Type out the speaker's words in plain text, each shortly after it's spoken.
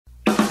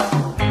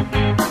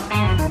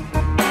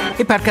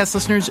Hey, podcast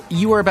listeners,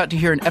 you are about to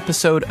hear an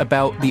episode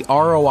about the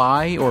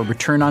ROI, or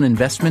return on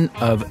investment,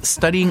 of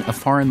studying a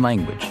foreign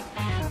language,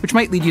 which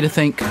might lead you to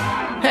think,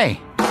 hey,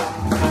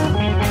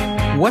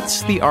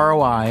 what's the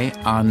ROI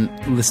on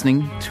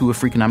listening to a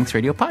Freakonomics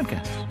Radio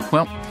podcast?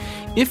 Well,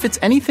 if it's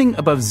anything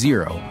above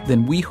zero,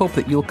 then we hope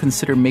that you'll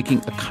consider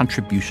making a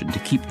contribution to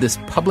keep this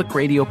public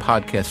radio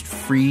podcast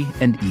free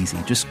and easy.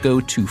 Just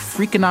go to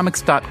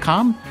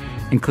Freakonomics.com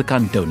and click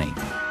on Donate.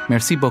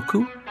 Merci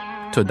beaucoup,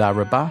 toda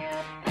rabah,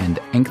 and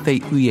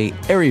enkte uye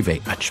erive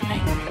achme.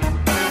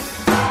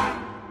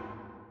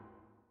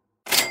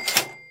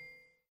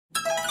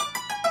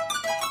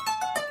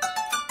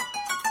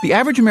 The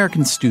average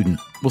American student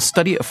will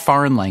study a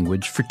foreign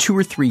language for 2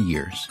 or 3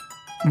 years.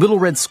 Little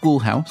Red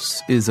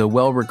Schoolhouse is a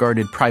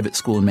well-regarded private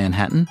school in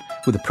Manhattan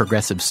with a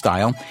progressive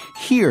style.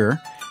 Here,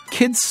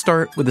 kids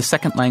start with a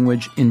second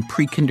language in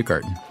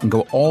pre-kindergarten and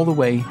go all the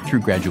way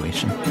through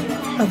graduation.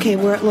 Okay,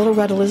 we're at Little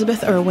Red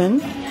Elizabeth Irwin,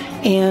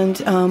 and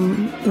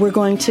we're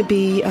going to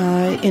be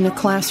in a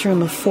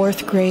classroom of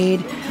 4th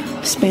grade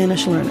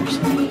Spanish learners.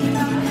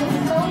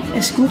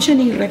 Escuchen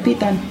y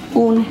repitan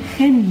un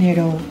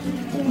género.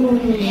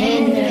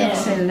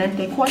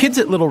 Kids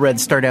at Little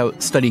Red start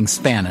out studying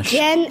Spanish.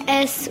 ¿Quién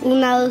es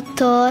un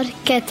autor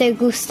que te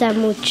gusta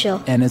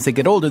mucho? And as they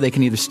get older, they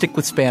can either stick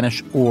with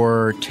Spanish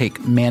or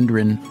take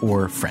Mandarin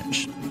or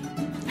French.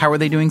 How are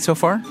they doing so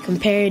far?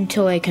 Compared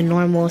to like a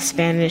normal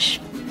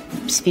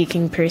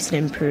Spanish-speaking person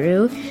in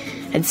Peru,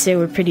 I'd say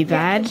we're pretty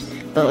bad.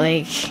 But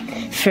like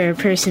for a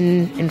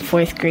person in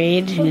 4th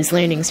grade who's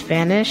learning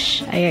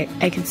Spanish,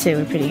 I could say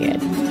we're pretty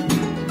good.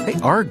 They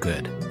are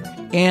good.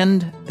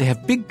 And they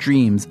have big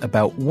dreams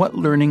about what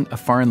learning a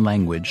foreign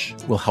language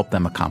will help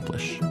them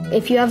accomplish.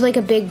 If you have like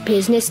a big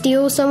business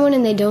deal with someone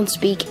and they don't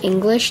speak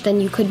English, then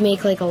you could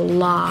make like a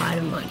lot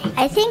of money.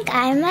 I think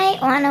I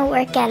might want to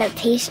work at a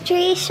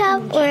pastry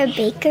shop or a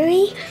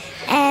bakery,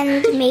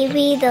 and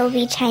maybe there'll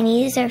be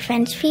Chinese or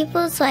French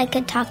people so I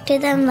could talk to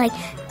them, like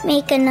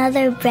make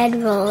another bread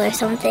roll or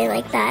something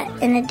like that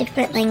in a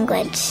different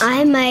language.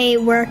 I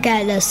might work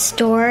at a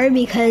store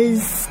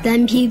because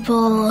then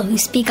people who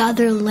speak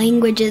other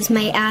languages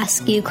might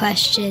ask you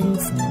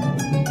questions.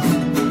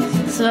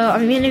 So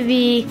I'm going to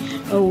be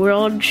a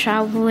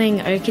world-traveling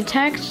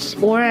architect,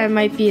 or I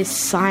might be a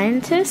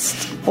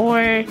scientist,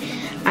 or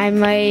I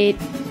might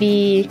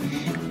be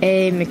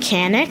a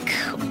mechanic,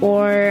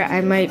 or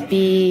I might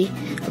be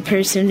a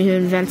person who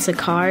invents a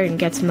car and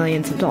gets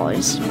millions of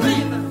dollars.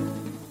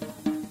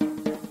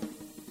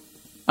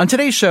 On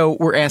today's show,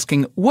 we're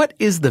asking, what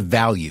is the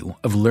value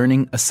of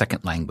learning a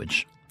second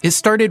language? It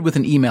started with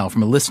an email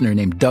from a listener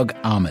named Doug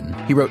Amon.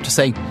 He wrote to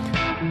say,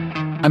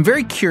 I'm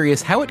very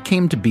curious how it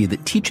came to be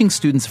that teaching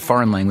students a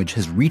foreign language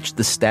has reached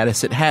the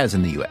status it has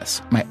in the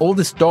U.S. My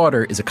oldest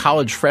daughter is a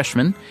college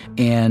freshman,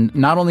 and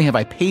not only have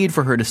I paid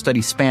for her to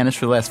study Spanish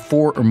for the last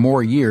 4 or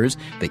more years,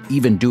 they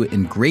even do it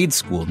in grade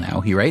school now,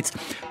 he writes,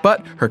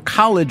 but her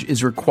college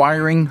is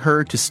requiring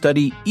her to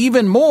study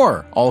even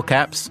more, all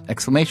caps,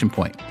 exclamation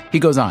point. He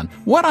goes on,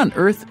 what on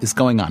earth is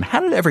going on?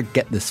 How did it ever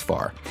get this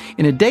far?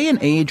 In a day and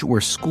age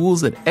where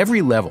schools at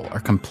every level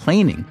are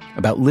complaining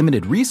about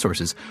limited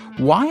resources,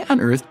 why on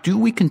earth do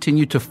we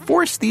continue to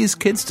force these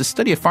kids to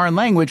study a foreign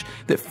language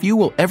that few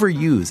will ever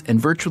use and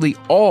virtually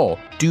all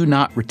do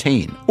not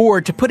retain? Or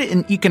to put it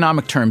in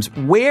economic terms,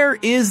 where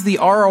is the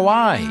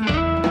ROI?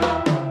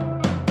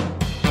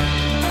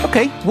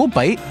 Okay, we'll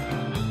bite.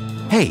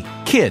 Hey,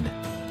 kid,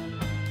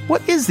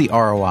 what is the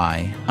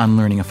ROI on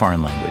learning a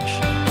foreign language?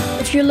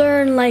 If you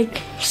learn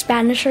like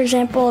Spanish, for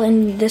example,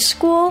 in this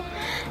school,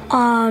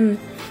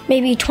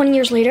 maybe 20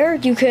 years later,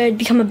 you could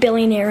become a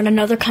billionaire in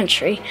another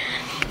country.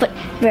 But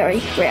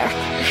very rare.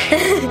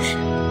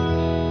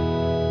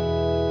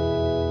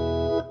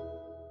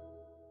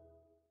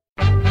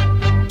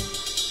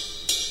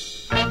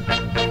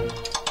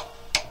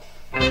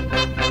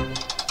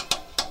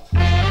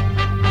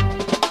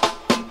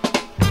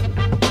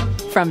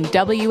 From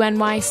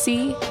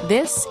WNYC,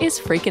 this is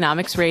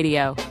Freakonomics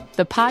Radio,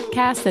 the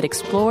podcast that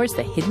explores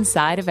the hidden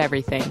side of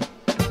everything.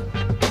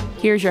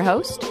 Here's your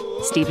host,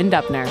 Stephen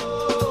Dubner.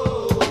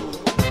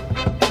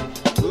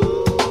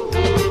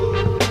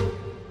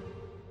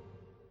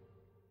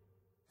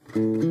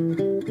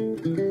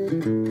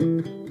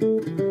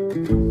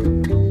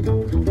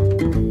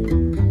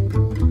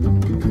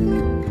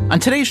 On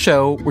today's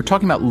show, we're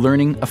talking about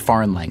learning a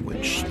foreign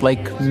language,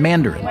 like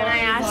Mandarin. When I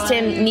asked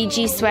him Ni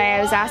Ji Sui,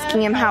 I was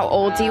asking him how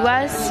old he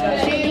was.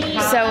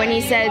 So when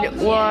he said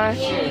我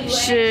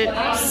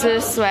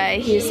14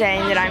岁, he was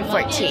saying that I'm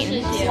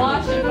 14.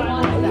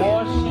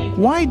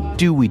 Why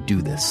do we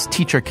do this,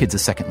 teach our kids a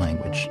second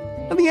language?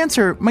 Well, the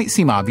answer might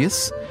seem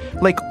obvious.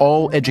 Like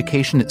all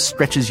education, it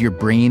stretches your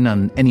brain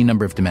on any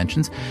number of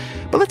dimensions.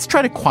 But let's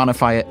try to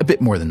quantify it a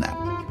bit more than that.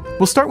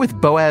 We'll start with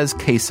Boaz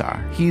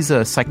Kesar. He's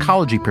a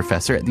psychology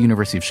professor at the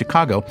University of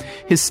Chicago.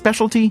 His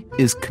specialty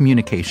is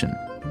communication.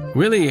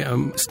 Really,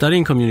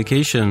 studying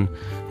communication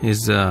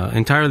is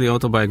entirely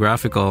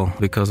autobiographical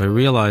because I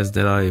realized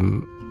that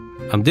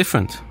I'm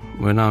different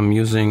when I'm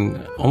using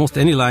almost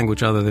any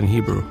language other than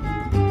Hebrew.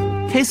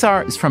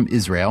 Kesar is from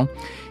Israel.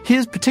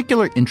 His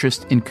particular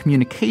interest in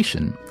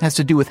communication has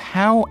to do with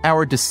how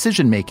our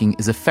decision-making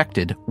is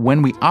affected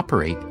when we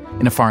operate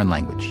in a foreign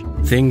language.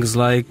 Things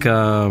like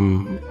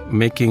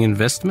making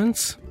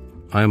investments.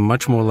 I'm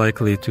much more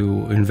likely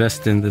to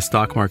invest in the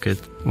stock market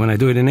when I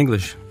do it in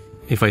English.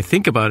 If I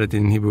think about it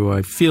in Hebrew,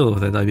 I feel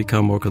that I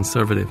become more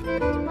conservative.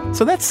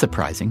 So that's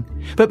surprising.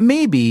 But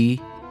maybe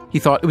he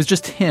thought it was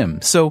just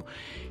him. So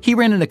he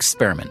ran an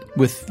experiment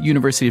with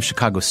University of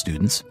Chicago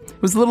students.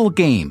 It was a little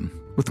game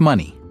with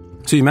money.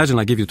 So imagine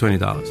I give you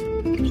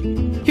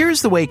 $20.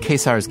 Here's the way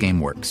Kesar's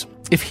game works.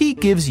 If he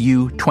gives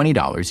you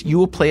 $20, you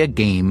will play a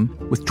game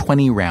with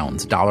 20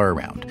 rounds, $1 a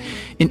round.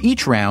 In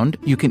each round,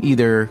 you can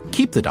either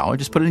keep the $1,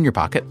 just put it in your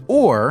pocket,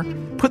 or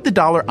put the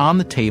 $1 on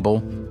the table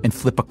and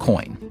flip a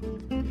coin.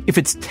 If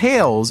it's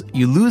tails,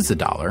 you lose the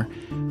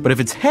 $1, but if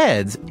it's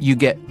heads, you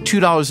get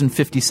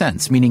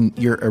 $2.50, meaning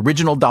your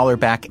original $1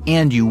 back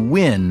and you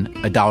win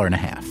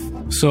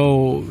 $1.50.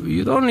 So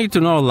you don't need to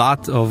know a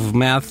lot of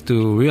math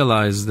to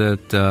realize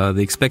that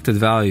the expected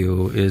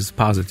value is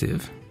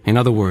positive. In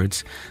other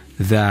words,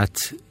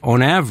 that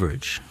on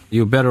average,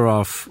 you're better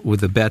off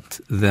with a bet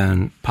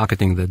than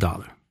pocketing the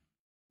 $1.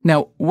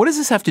 Now, what does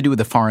this have to do with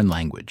a foreign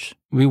language?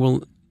 We were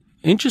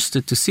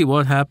interested to see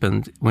what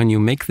happened when you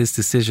make this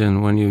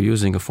decision when you're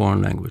using a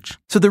foreign language.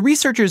 So the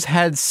researchers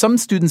had some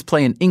students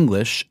play in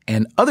English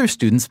and other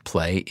students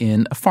play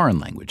in a foreign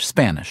language,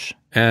 Spanish.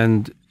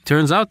 And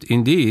turns out,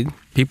 indeed,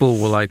 people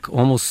were like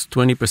almost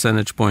 20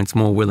 percentage points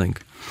more willing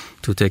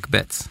to take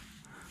bets.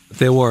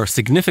 They were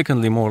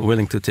significantly more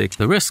willing to take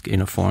the risk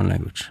in a foreign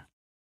language.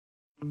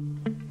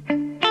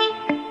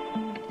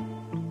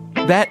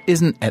 That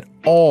isn't at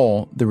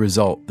all the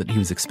result that he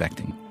was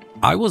expecting.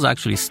 I was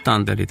actually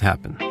stunned that it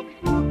happened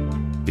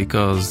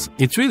because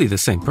it's really the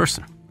same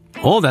person.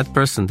 All that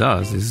person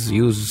does is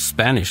use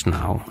Spanish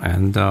now,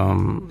 and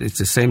it's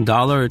the same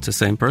 $1, it's the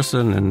same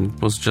person, and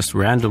it was just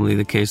randomly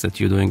the case that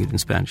you're doing it in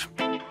Spanish.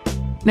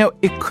 Now,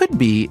 it could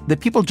be that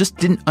people just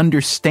didn't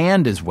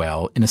understand as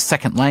well in a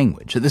second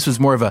language, that this was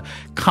more of a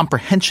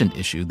comprehension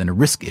issue than a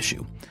risk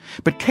issue.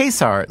 But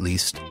Kesar, at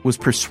least, was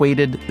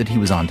persuaded that he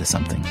was onto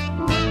something.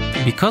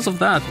 Because of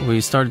that,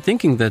 we started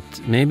thinking that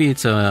maybe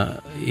it's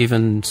a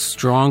even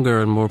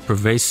stronger and more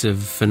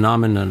pervasive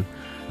phenomenon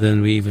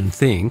than we even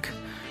think,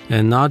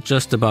 and not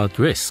just about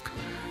risk.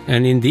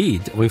 And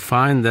indeed, we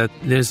find that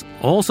there's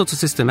all sorts of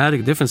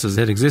systematic differences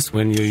that exist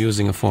when you're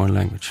using a foreign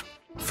language.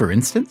 For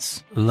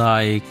instance?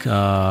 Like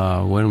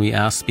when we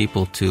ask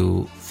people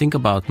to think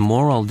about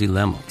moral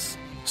dilemmas.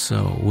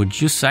 So, would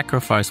you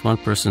sacrifice one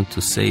person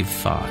to save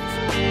 5?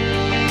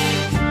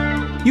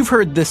 You've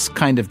heard this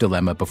kind of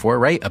dilemma before,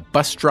 right? A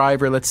bus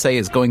driver, let's say,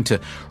 is going to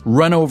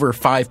run over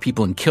 5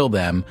 people and kill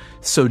them.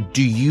 So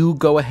do you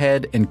go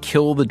ahead and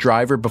kill the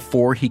driver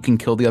before he can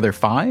kill the other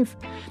 5?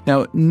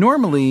 Now,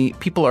 normally,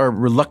 people are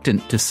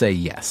reluctant to say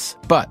yes.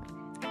 But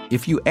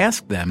if you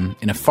ask them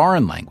in a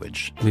foreign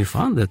language... We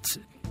found that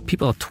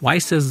people are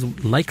twice as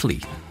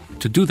likely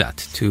to do that,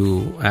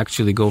 to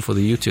actually go for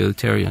the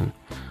utilitarian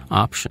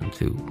option,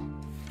 to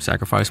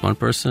sacrifice one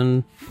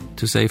person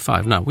to save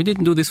 5. Now, we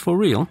didn't do this for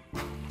real.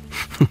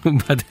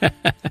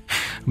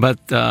 but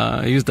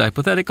used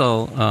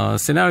hypothetical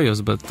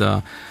scenarios,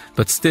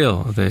 but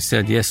still they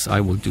said, yes,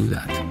 I will do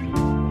that.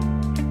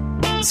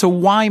 So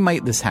why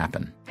might this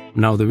happen?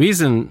 Now, the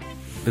reason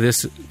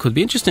this could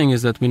be interesting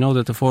is that we know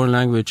that the foreign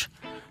language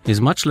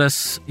is much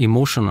less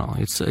emotional.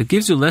 It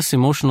gives you less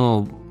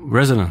emotional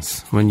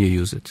resonance when you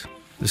use it.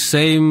 The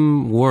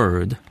same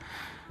word,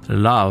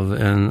 love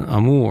and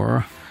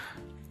amour,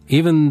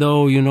 even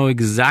though you know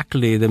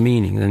exactly the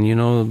meaning, and you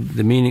know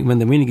the meaning, when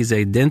the meaning is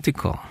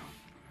identical,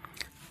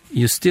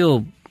 you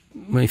still,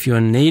 if you're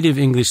a native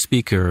English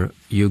speaker,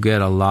 you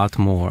get a lot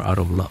more out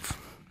of love.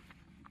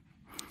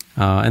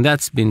 And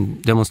that's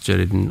been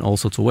demonstrated in all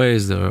sorts of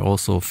ways. There are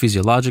also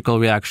physiological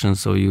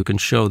reactions, so you can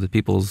show that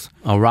people's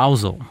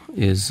arousal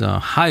is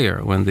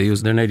higher when they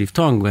use their native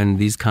tongue when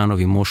these kind of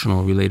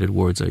emotional related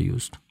words are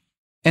used.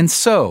 And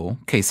so,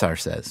 Kesar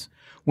says,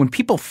 when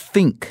people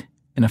think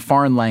in a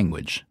foreign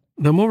language,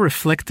 they're more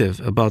reflective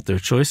about their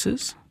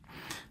choices.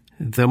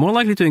 They're more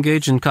likely to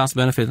engage in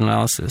cost-benefit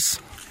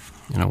analysis,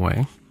 in a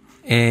way,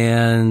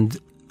 and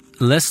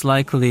less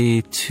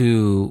likely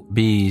to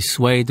be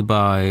swayed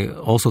by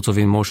all sorts of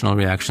emotional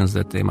reactions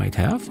that they might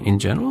have in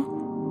general.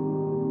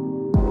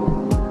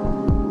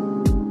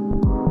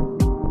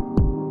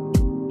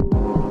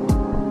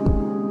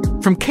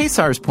 From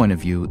Kesar's point of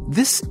view,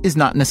 this is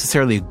not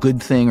necessarily a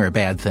good thing or a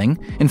bad thing.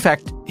 In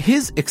fact,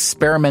 his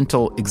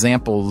experimental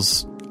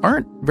examples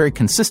aren't very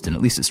consistent,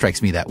 at least it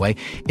strikes me that way.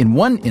 In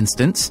one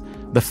instance,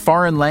 the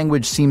foreign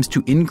language seems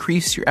to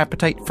increase your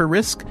appetite for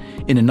risk.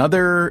 In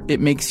another, it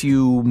makes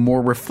you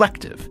more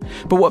reflective.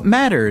 But what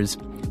matters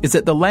is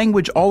that the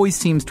language always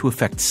seems to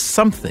affect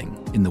something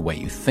in the way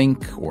you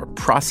think or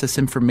process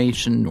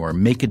information or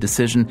make a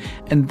decision.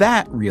 And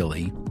that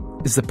really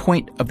is the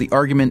point of the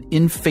argument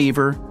in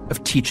favor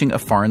of teaching a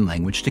foreign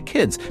language to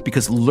kids,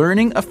 because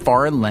learning a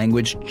foreign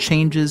language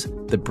changes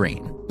the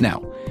brain.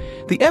 Now,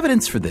 The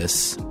evidence for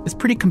this is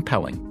pretty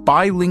compelling.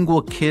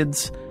 Bilingual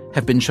kids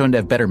have been shown to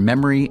have better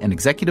memory and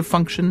executive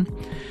function.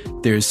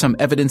 There's some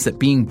evidence that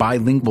being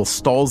bilingual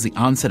stalls the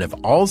onset of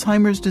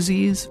Alzheimer's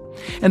disease.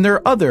 And there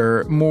are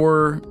other,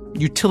 more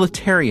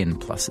utilitarian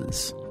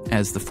pluses,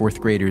 as the fourth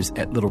graders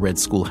at Little Red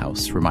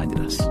Schoolhouse reminded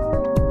us.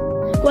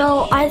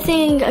 Well, I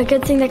think a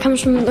good thing that comes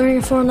from learning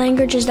a foreign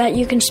language is that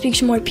you can speak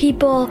to more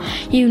people.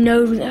 You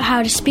know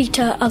how to speak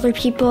to other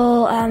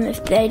people.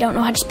 If they don't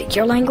know how to speak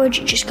your language,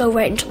 you just go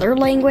right into their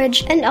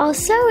language. And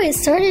also, it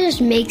sort of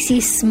just makes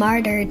you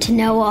smarter to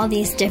know all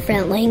these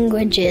different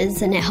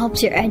languages, and it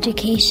helps your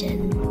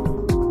education.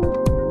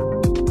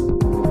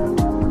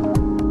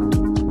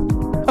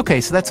 Okay,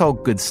 so that's all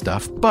good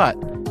stuff, but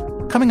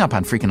coming up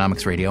on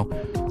Freakonomics Radio,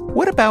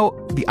 what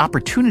about the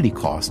opportunity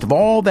cost of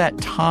all that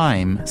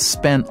time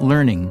spent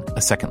learning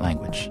a second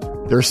language?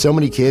 There are so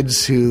many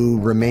kids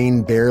who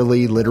remain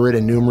barely literate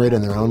and numerate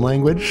in their own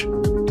language.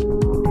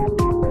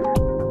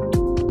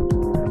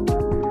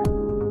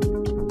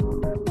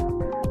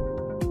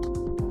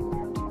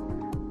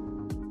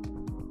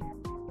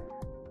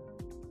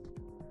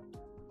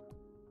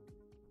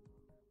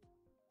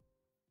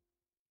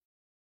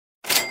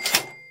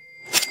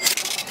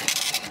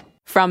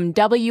 From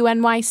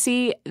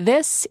WNYC,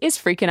 this is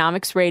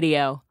Freakonomics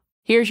Radio.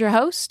 Here's your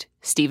host,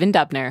 Stephen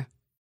Dubner.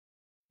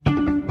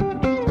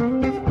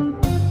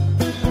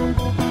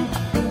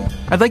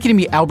 I'd like you to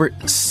meet Albert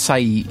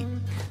Saez.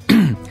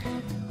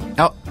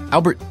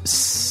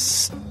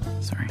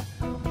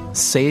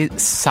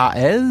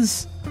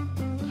 Saez?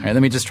 All right,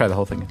 let me just try the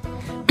whole thing.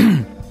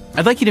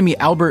 I'd like you to meet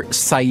Albert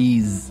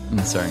Saez. I'm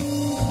sorry.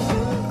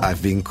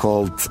 I've been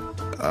called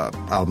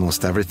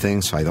almost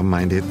everything, so I don't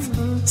mind it.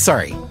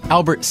 Sorry,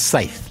 Albert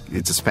Saez.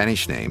 It's a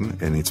Spanish name,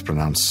 and it's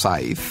pronounced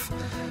scythe,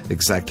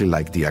 exactly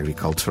like the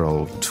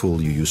agricultural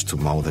tool you use to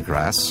mow the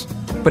grass.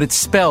 But it's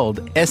spelled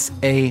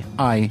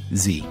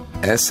S-A-I-Z.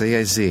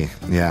 S-A-I-Z,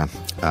 yeah.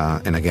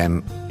 And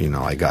again, you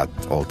know, I got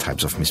all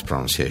types of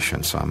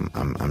mispronunciation, so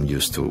I'm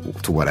used to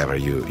whatever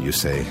you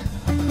say.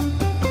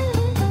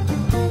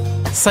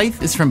 Saez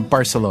is from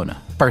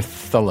Barcelona,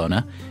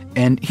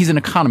 and he's an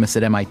economist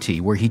at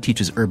MIT, where he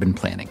teaches urban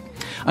planning.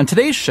 On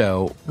today's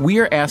show, we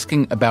are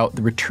asking about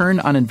the return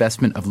on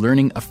investment of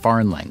learning a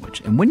foreign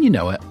language. And when you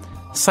know it,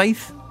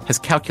 Saez has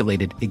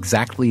calculated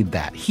exactly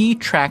that. He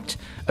tracked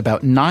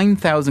about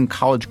 9,000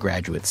 college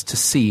graduates to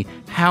see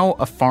how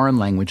a foreign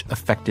language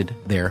affected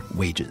their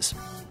wages.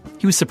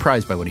 He was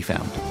surprised by what he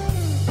found.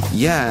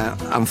 Yeah,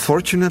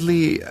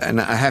 unfortunately,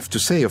 and I have to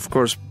say, of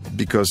course,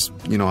 because,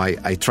 you know,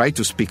 I tried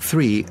to speak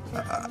three,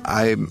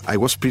 I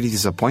was pretty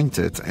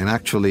disappointed. And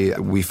actually,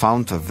 we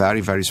found a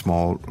very, very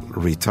small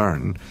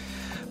return.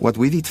 What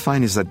we did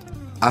find is that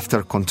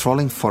after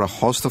controlling for a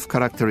host of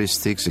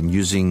characteristics and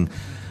using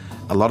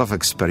a lot of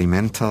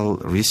experimental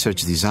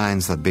research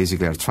designs that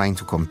basically are trying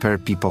to compare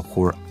people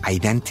who are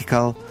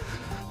identical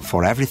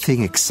for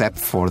everything except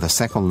for the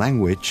second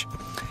language,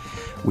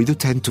 we do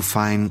tend to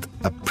find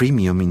a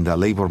premium in the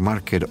labor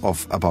market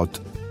of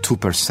about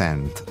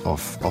 2%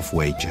 of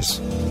wages.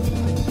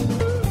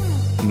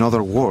 In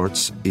other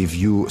words, if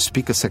you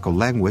speak a second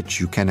language,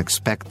 you can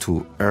expect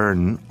to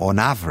earn on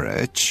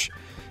average,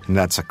 and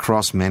that's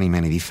across many,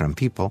 many different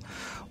people,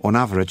 on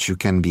average, you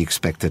can be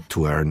expected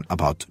to earn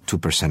about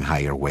 2%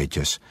 higher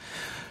wages.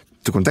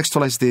 To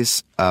contextualize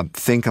this,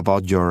 think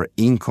about your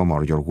income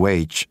or your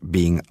wage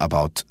being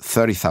about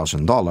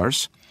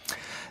 $30,000.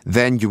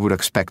 Then you would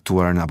expect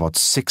to earn about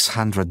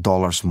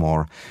 $600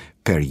 more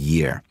per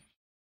year.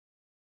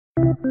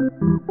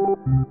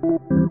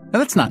 Now,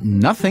 that's not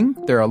nothing.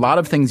 There are a lot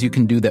of things you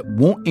can do that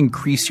won't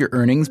increase your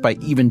earnings by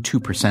even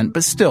 2%,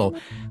 but still,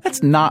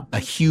 that's not a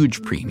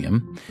huge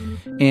premium.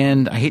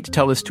 And I hate to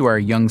tell this to our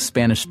young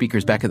Spanish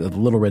speakers back at the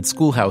Little Red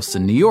Schoolhouse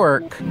in New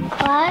York.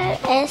 ¿Cuál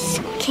es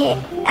que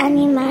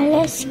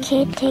animales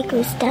que te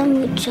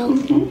gustan mucho?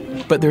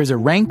 But there's a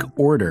rank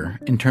order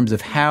in terms of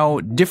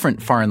how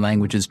different foreign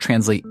languages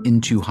translate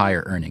into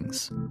higher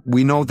earnings.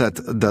 We know that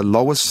the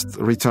lowest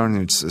return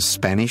is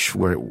Spanish,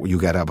 where you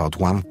get about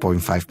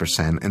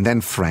 1.5%, and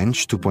then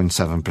French,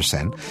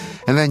 2.7%,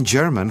 and then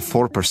German,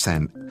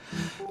 4%.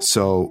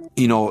 So,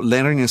 you know,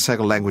 learning a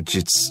second language,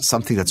 it's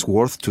something that's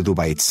worth to do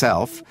by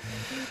itself.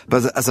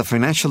 But as a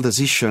financial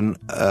decision,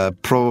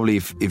 probably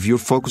if you're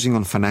focusing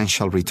on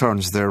financial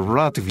returns, they're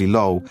relatively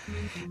low,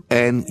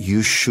 and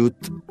you should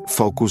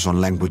focus on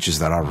languages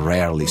that are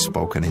rarely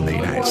spoken in the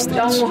United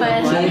States.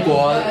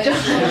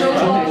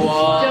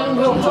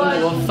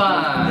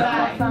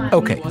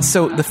 Okay,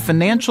 so the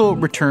financial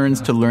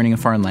returns to learning a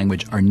foreign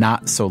language are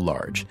not so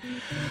large,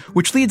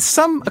 which leads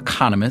some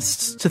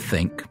economists to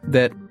think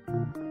that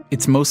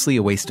it's mostly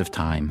a waste of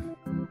time.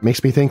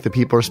 Makes me think that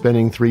people are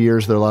spending 3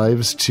 years of their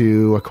lives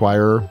to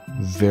acquire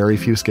very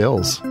few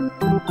skills.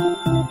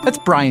 That's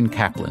Brian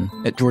Kaplan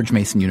at George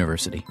Mason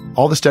University.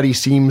 All the study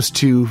seems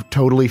to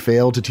totally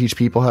fail to teach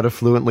people how to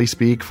fluently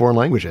speak foreign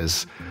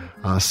languages.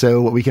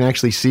 So what we can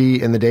actually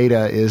see in the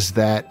data is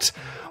that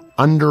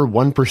under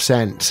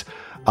 1%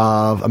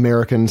 of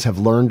Americans have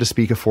learned to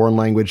speak a foreign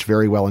language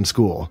very well in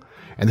school.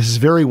 And this is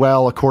very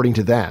well according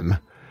to them.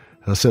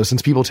 So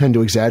since people tend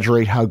to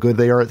exaggerate how good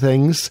they are at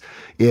things,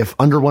 if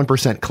under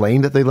 1%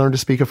 claim that they learned to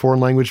speak a foreign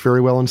language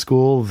very well in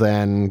school,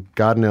 then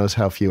God knows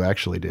how few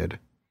actually did.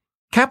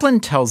 Kaplan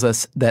tells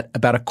us that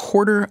about a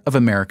quarter of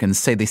Americans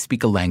say they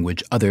speak a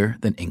language other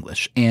than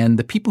English, and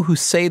the people who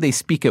say they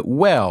speak it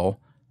well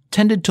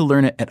tended to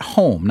learn it at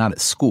home, not at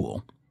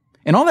school.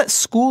 And all that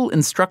school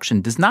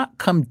instruction does not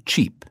come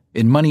cheap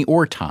in money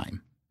or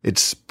time.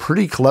 It's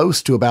pretty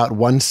close to about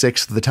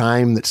 1/6 of the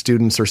time that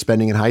students are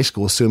spending in high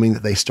school, assuming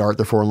that they start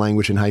their foreign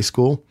language in high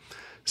school.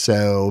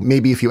 So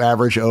maybe if you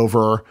average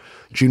over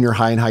junior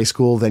high and high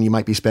school, then you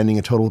might be spending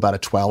a total of about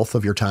 1/12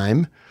 of your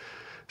time.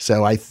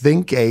 So I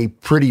think a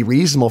pretty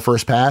reasonable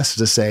first pass is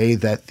to say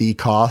that the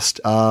cost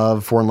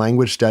of foreign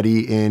language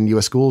study in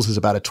U.S. schools is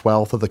about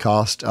 1/12 of the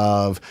cost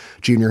of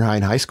junior high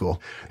and high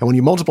school. And when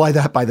you multiply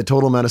that by the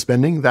total amount of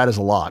spending, that is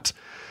a lot.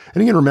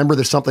 And again, remember,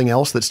 there's something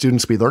else that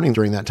students will be learning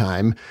during that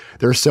time.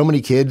 There are so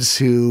many kids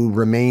who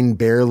remain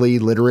barely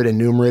literate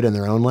and numerate in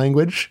their own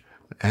language.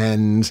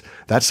 And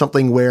that's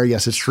something where,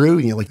 yes, it's true.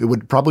 It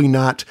would probably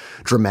not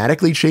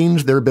dramatically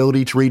change their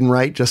ability to read and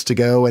write just to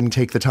go and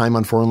take the time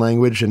on foreign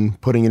language and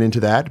putting it into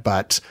that.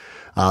 But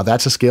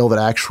that's a skill that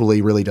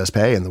actually really does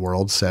pay in the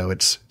world. So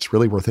it's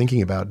really worth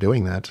thinking about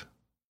doing that.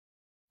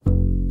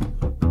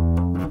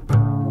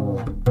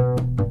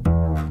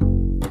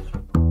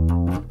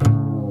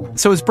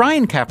 So as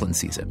Bryan Caplan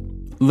sees it,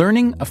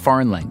 learning a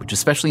foreign language,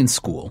 especially in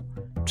school,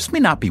 just may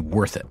not be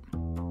worth it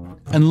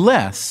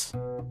unless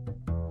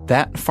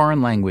that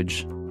foreign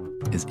language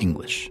is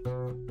English.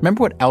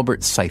 Remember what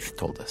Albert Seith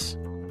told us.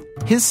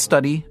 His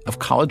study of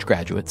college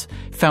graduates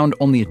found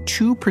only a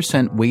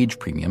 2% wage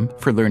premium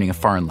for learning a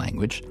foreign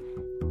language,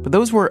 but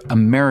those were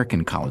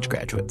American college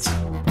graduates.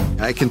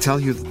 I can tell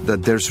you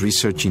that there's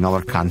research in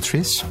other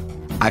countries.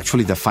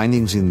 Actually, the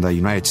findings in the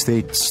United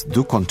States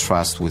do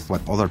contrast with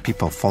what other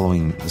people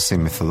following the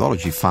same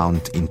methodology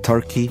found in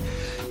Turkey,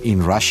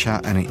 in Russia,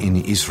 and in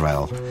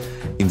Israel.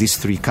 In these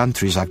three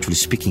countries, actually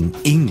speaking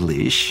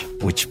English,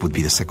 which would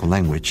be the second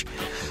language,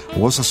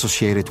 was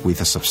associated with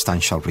a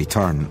substantial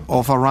return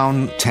of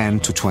around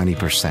 10 to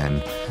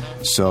 20%.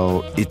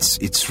 So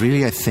it's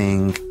really, I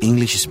think,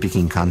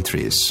 English-speaking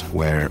countries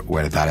where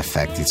that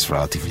effect is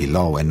relatively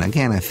low. And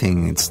again, I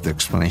think the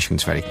explanation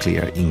is very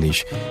clear.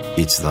 English,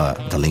 it's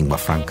the lingua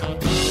franca.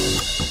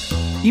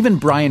 Even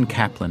Bryan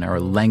Caplan, our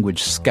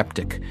language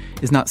skeptic,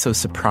 is not so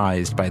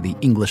surprised by the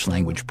English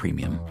language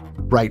premium.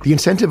 Right. The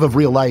incentive of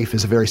real life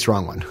is a very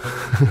strong one.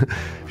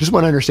 You just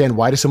want to understand,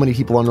 why do so many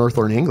people on Earth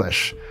learn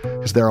English?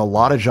 Because there are a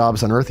lot of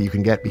jobs on Earth that you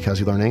can get because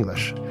you learn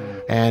English.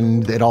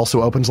 And it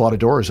also opens a lot of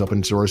doors,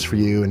 opens doors for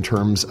you in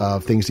terms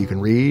of things you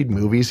can read,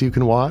 movies you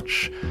can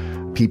watch,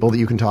 people that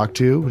you can talk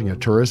to,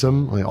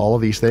 tourism, all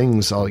of these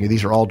things.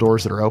 These are all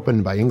doors that are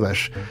opened by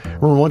English. I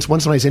remember once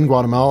when I was in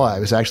Guatemala, I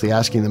was actually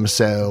asking them,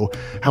 so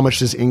how much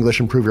does English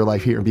improve your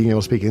life here? Being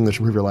able to speak English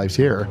improve your lives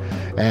here?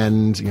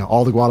 And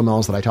all the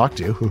Guatemalans that I talked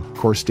to, who of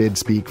course did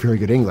speak very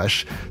good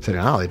English, said,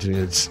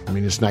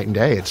 it's night and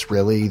day. It's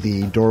really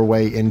the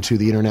doorway into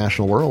the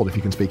international world if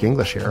you can speak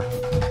English here.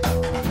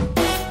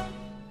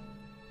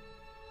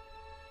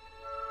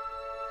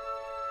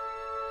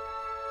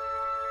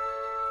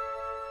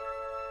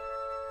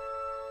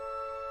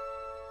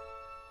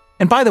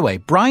 And by the way,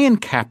 Bryan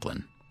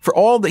Caplan, for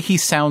all that he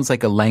sounds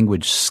like a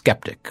language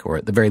skeptic, or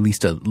at the very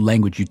least a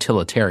language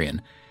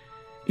utilitarian,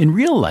 in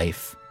real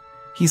life,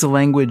 he's a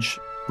language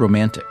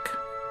romantic.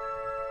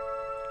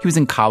 He was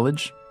in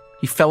college.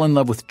 He fell in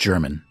love with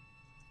German.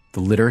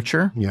 The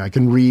literature. Yeah, I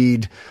can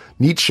read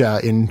Nietzsche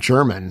in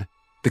German.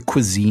 The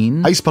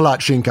cuisine.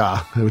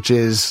 Eispalatschinka, which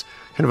is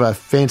kind of a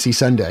fancy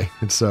sundae.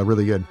 It's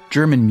really good.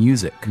 German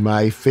music.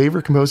 My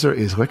favorite composer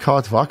is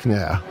Richard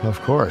Wagner,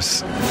 of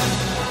course.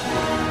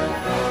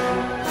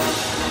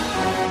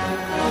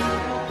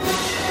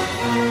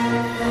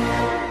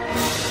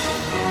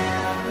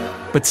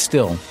 But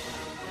still,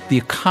 the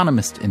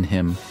economist in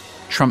him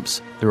trumps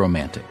the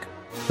romantic.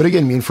 But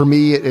again, for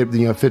me,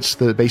 it fits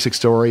the basic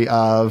story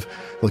of,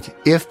 look,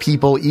 if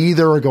people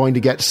either are going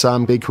to get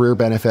some big career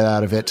benefit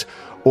out of it,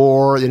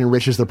 or it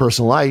enriches their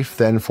personal life,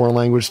 then foreign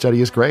language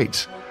study is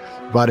great.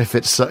 But if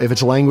it's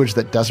a language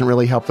that doesn't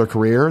really help their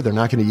career, they're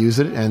not going to use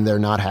it, and they're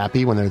not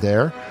happy when they're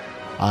there,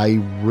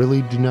 I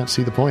really do not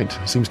see the point.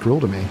 It seems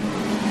cruel to me.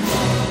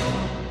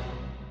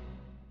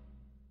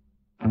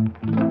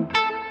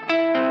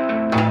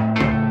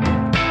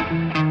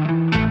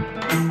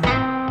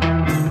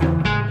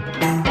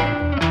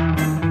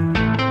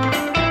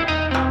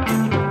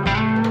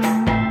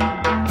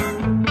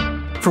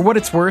 For what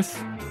it's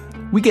worth,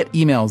 we get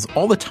emails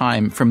all the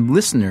time from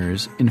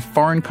listeners in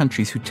foreign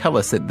countries who tell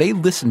us that they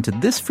listen to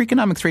this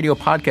Freakonomics Radio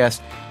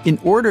podcast in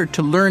order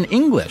to learn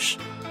English.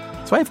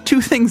 So I have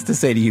two things to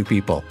say to you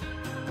people.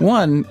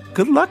 One,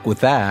 good luck with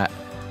that.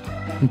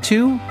 And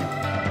two,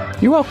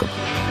 you're welcome.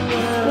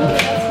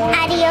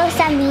 Adios,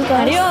 amigos.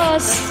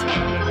 Adios.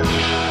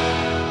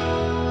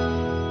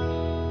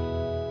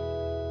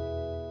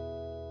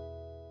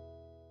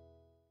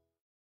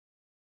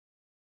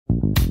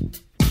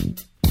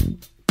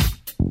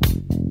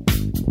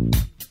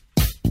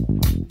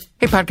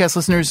 Hey, podcast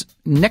listeners,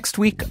 next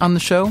week on the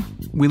show,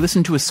 we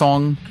listen to a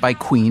song by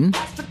Queen.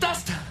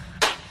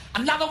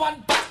 Another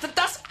one bites the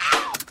dust.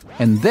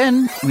 And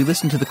then we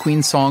listen to the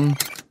Queen song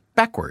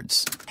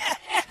backwards.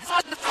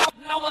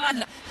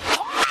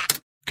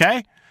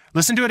 Okay?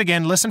 Listen to it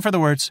again. Listen for the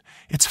words.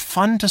 It's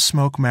fun to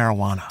smoke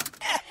marijuana.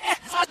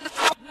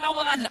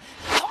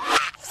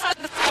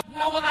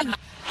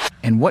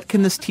 And what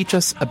can this teach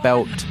us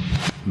about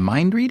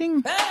mind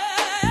reading?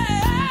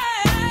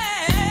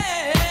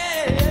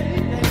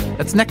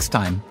 That's next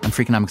time on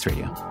Freakonomics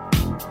Radio.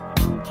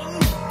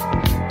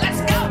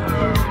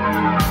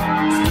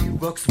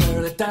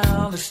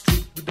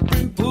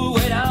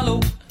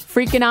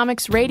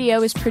 Freakonomics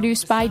Radio is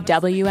produced by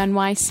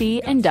WNYC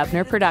and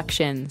Dubner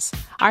Productions.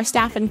 Our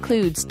staff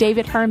includes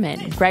David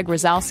Herman, Greg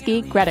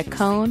Rosalski, Greta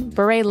Cohn,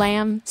 Beret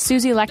Lamb,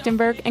 Susie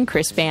Lechtenberg, and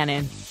Chris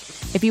Bannon.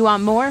 If you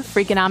want more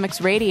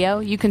Freakonomics Radio,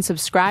 you can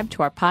subscribe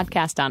to our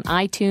podcast on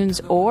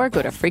iTunes or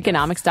go to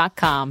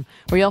Freakonomics.com,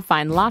 where you'll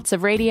find lots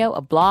of radio,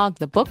 a blog,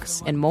 the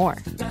books, and more.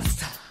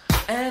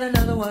 And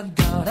another one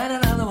gone, and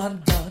another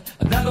one done.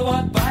 Another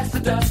one bites the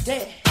dust.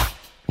 Hey,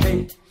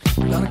 hey,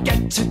 gonna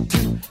get you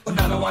too.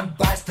 Another one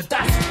bites the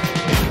dust.